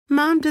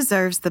Mom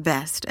deserves the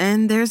best,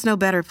 and there's no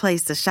better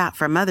place to shop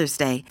for Mother's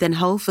Day than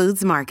Whole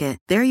Foods Market.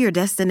 They're your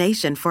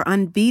destination for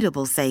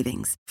unbeatable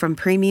savings, from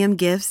premium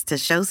gifts to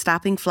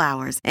show-stopping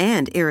flowers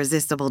and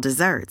irresistible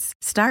desserts.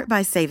 Start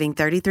by saving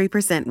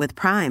 33% with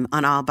Prime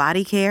on all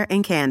body care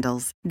and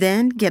candles.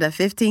 Then get a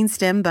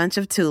 15-stem bunch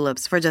of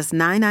tulips for just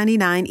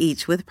 $9.99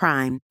 each with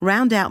Prime.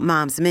 Round out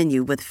Mom's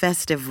menu with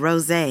festive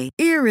rosé,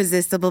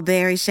 irresistible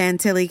berry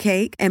chantilly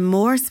cake, and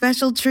more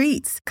special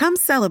treats. Come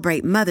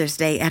celebrate Mother's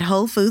Day at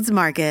Whole Foods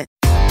Market.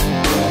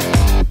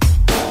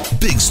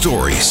 Big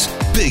stories,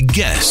 big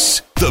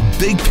guests, the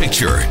big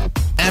picture.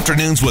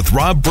 Afternoons with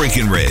Rob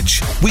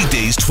Breckenridge.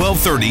 Weekdays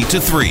 12:30 to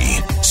 3,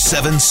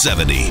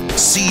 770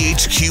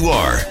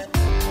 CHQR.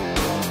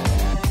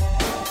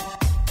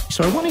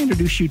 So I want to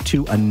introduce you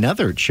to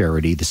another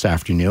charity this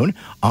afternoon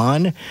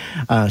on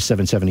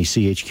 770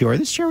 CHQR.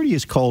 This charity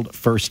is called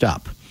First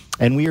Up.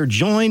 And we are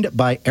joined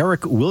by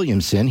Eric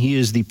Williamson. He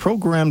is the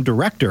program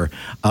director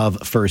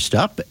of First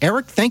Up.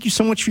 Eric, thank you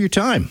so much for your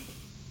time.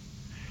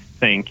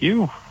 Thank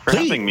you for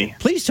having me.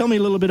 Please tell me a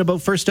little bit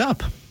about First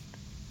Up.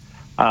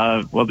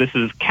 Well, this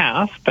is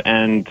CASP,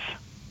 and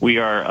we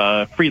are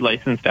a free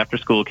licensed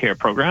after-school care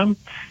program,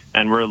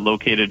 and we're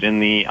located in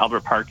the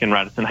Albert Park and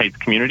Radisson Heights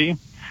community.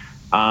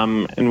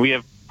 And we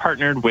have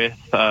partnered with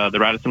the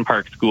Radisson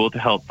Park School to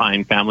help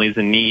find families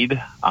in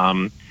need.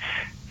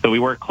 So we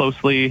work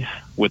closely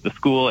with the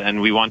school,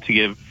 and we want to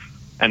give,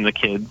 and the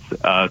kids,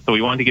 so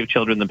we want to give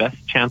children the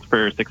best chance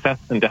for success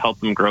and to help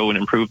them grow and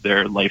improve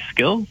their life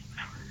skills.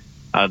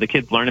 The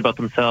kids learn about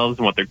themselves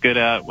and what they're good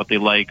at, what they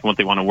like, and what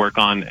they want to work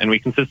on, and we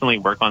consistently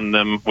work on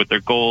them with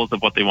their goals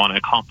of what they want to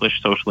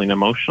accomplish socially and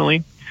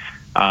emotionally.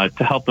 To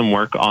help them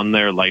work on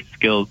their life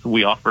skills,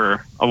 we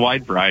offer a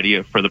wide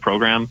variety for the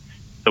program.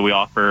 So we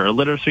offer a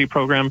literacy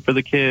program for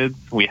the kids.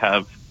 We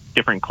have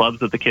different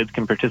clubs that the kids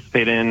can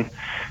participate in,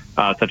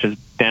 such as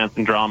dance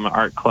and drama,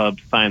 art club,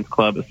 science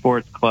club, a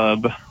sports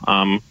club.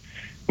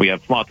 We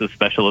have lots of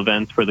special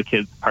events for the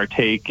kids to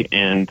partake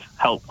and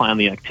help plan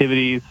the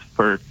activities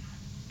for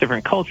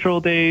different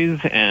cultural days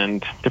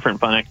and different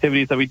fun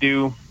activities that we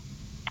do.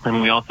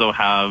 And we also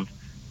have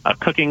a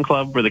cooking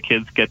club where the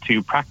kids get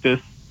to practice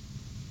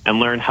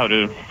and learn how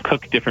to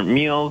cook different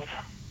meals.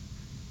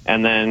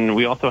 And then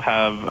we also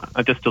have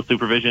a distal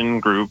supervision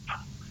group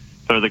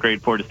for the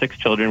grade 4 to 6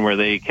 children where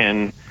they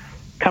can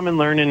come and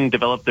learn and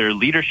develop their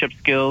leadership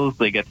skills.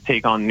 They get to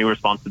take on new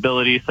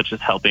responsibilities, such as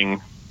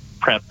helping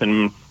prep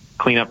and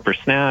clean up for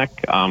snack.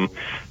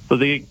 So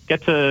they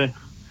get to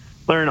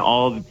learn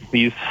all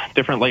these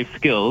different life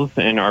skills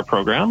in our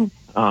program.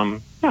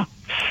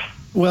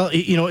 Well,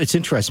 you know, it's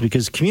interesting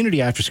because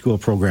community after-school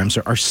programs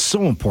are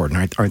so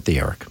important, aren't they,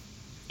 Eric?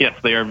 Yes,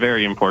 they are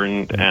very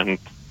important, and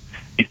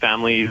these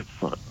families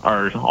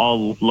are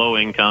all low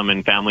income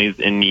and families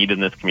in need in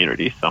this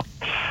community. So,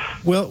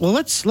 well,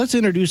 let's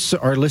introduce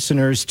our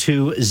listeners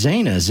to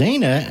Zaina.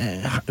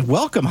 Zaina,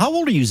 welcome. How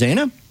old are you,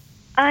 Zaina?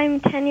 I'm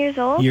 10 years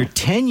old. You're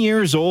 10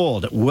 years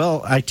old.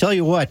 Well, I tell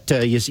you what,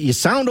 you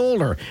sound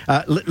older.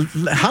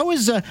 How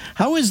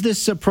has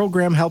this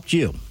program helped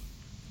you?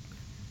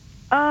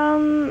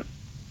 Well,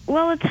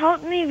 it's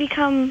helped me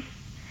become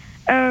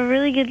a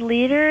really good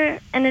leader,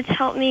 and it's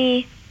helped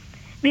me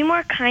be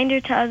more kinder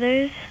to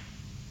others.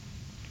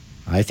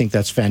 I think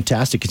that's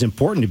fantastic. It's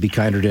important to be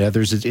kinder to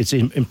others. It's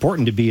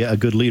important to be a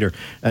good leader.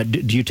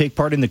 Do you take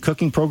part in the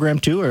cooking program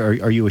too, or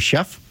are you a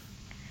chef?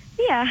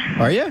 Yeah.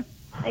 Are you?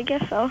 I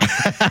guess so.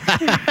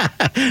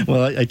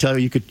 Well, I tell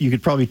you, you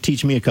could probably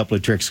teach me a couple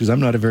of tricks because I'm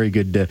not a very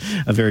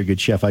good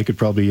chef. I could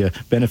probably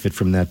benefit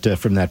from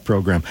that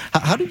program.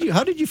 How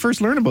did you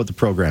first learn about the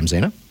program,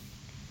 Zaina?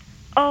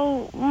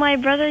 Oh, my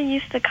brother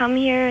used to come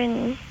here,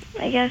 and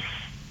I guess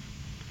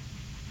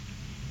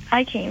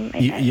I came.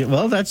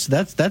 Well,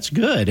 that's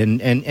good,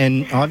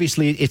 and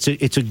obviously it's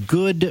a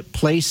good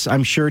place,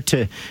 I'm sure,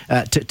 to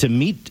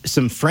meet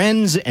some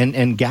friends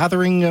and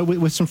gathering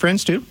with some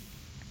friends too.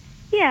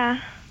 Yeah.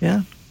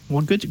 Yeah.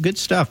 Well, good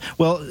stuff.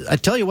 Well, I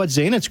tell you what,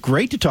 Zaina, it's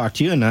great to talk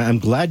to you, and I'm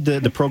glad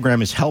the program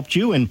has helped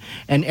you. And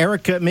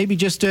Eric, maybe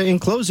just in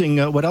closing,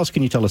 what else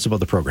can you tell us about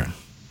the program?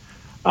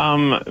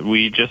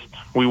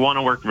 We want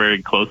to work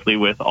very closely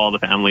with all the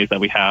families that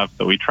we have,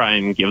 so we try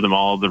and give them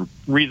all the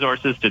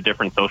resources to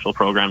different social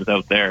programs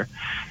out there.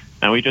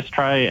 And we just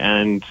try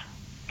and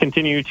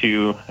continue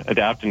to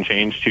adapt and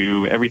change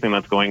to everything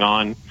that's going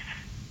on.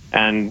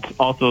 And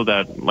also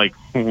that,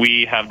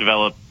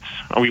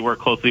 we work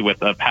closely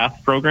with a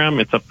PATH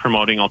program. It's a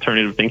promoting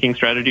alternative thinking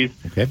strategies.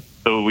 Okay.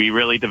 So we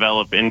really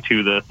develop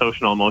into the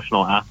social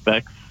emotional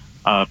aspects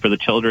for the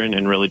children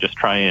and really just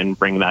try and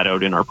bring that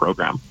out in our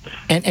program.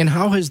 And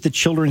how has the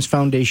Children's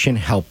Foundation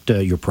helped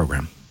your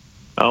program?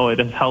 Oh, it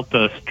has helped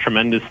us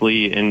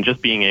tremendously in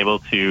just being able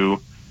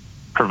to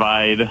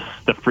provide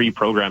the free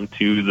program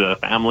to the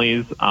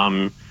families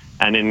and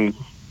in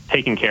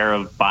taking care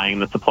of buying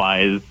the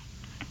supplies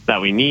that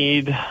we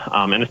need,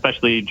 and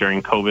especially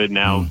during COVID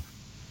now,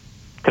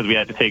 because we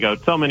had to take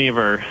out so many of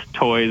our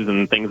toys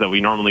and things that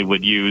we normally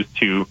would use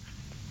to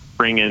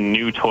bring in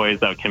new toys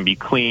that can be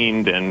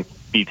cleaned and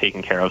be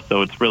taken care of.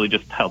 So it's really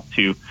just helped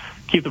to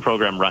keep the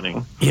program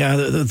running. Yeah,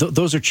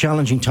 those are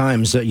challenging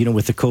times,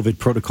 with the COVID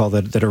protocol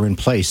that are in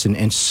place,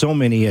 and so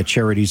many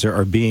charities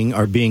are being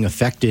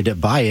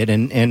affected by it,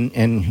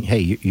 and hey,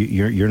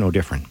 you're no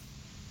different.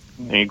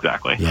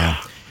 Exactly.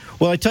 Yeah.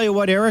 Well, I tell you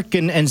what, Eric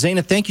and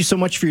Zaina, thank you so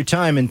much for your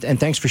time, and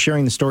thanks for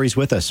sharing the stories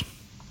with us.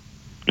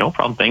 No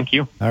problem. Thank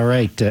you. All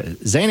right,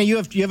 Zaina, you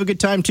have a good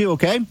time too.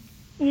 Okay.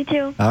 You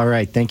too. All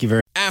right. Thank you very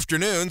much.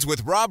 Afternoons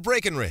with Rob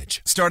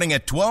Breckenridge, starting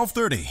at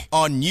 12:30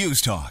 on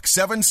News Talk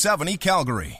 770 Calgary.